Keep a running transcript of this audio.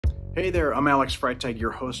Hey there, I'm Alex Freytag,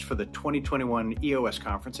 your host for the 2021 EOS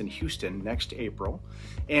Conference in Houston next April.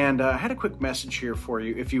 And I had a quick message here for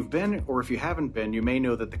you. If you've been or if you haven't been, you may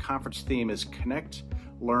know that the conference theme is Connect,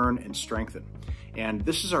 Learn, and Strengthen. And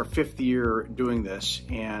this is our 5th year doing this,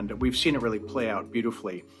 and we've seen it really play out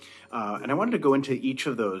beautifully. And I wanted to go into each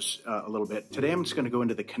of those a little bit. Today, I'm just going to go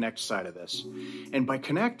into the Connect side of this. And by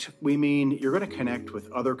Connect, we mean you're going to connect with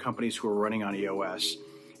other companies who are running on EOS.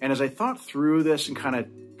 And as I thought through this and kind of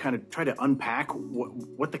try to unpack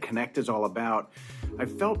what the Connect is all about, I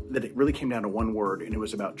felt that it really came down to one word, and it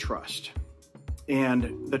was about trust.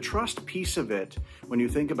 And the trust piece of it, when you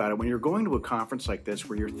think about it, when you're going to a conference like this,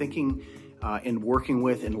 where you're thinking and working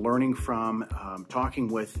with and learning from, talking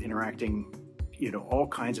with, interacting, all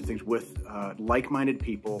kinds of things with like-minded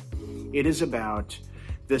people, it is about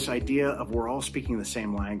this idea of we're all speaking the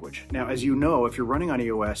same language. Now, as you know, if you're running on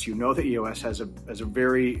EOS, you know that EOS has a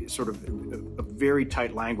very sort of a very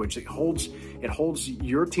tight language. It holds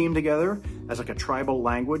your team together as like a tribal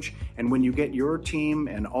language. And when you get your team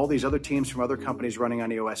and all these other teams from other companies running on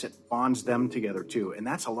EOS, it bonds them together too. And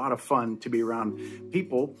that's a lot of fun to be around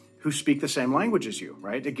people who speak the same language as you,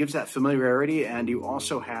 right? It gives that familiarity, and you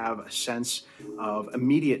also have a sense of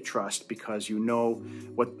immediate trust because you know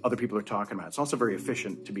what other people are talking about. It's also very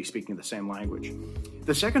efficient to be speaking the same language.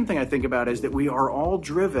 The second thing I think about is that we are all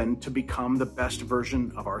driven to become the best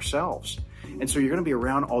version of ourselves. And so you're gonna be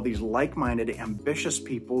around all these like-minded, ambitious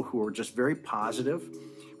people who are just very positive,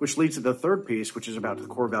 which leads to the third piece, which is about the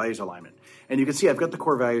core values alignment. And you can see I've got the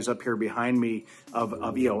core values up here behind me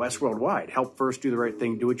of EOS worldwide. Help first, do the right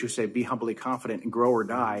thing, do what you say, be humbly confident, and grow or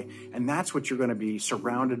die. And that's what you're gonna be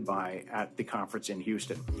surrounded by at the conference in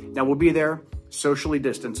Houston. Now we'll be there, socially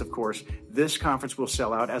distanced, of course. This conference will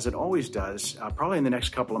sell out, as it always does, probably in the next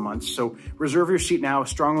couple of months. So reserve your seat now.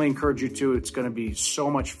 Strongly encourage you to. It's gonna be so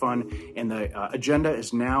much fun. And the agenda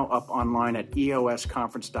is now up online at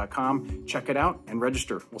eosconference.com. Check it out and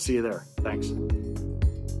register. We'll see you there. Thanks.